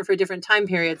 it's different for different time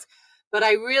periods, but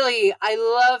I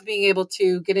love being able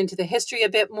to get into the history a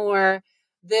bit more.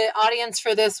 The audience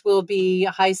for this will be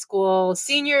high school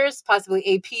seniors,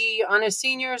 possibly AP honors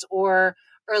seniors, or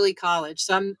early college.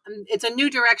 So it's a new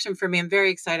direction for me. I'm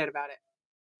very excited about it.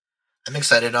 I'm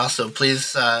excited also.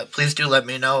 Please do let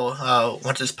me know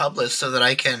once it's published so that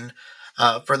I can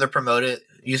further promote it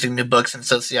using New Books in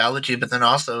Sociology, but then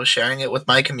also sharing it with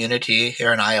my community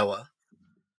here in Iowa.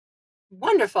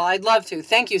 Wonderful. I'd love to.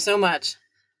 Thank you so much.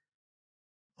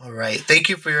 All right. Thank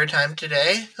you for your time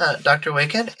today, Dr.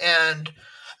 Wakin. And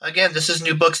again, this is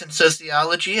New Books in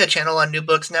Sociology, a channel on New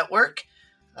Books Network.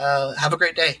 Have a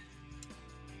great day.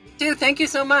 You too. Thank you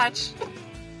so much.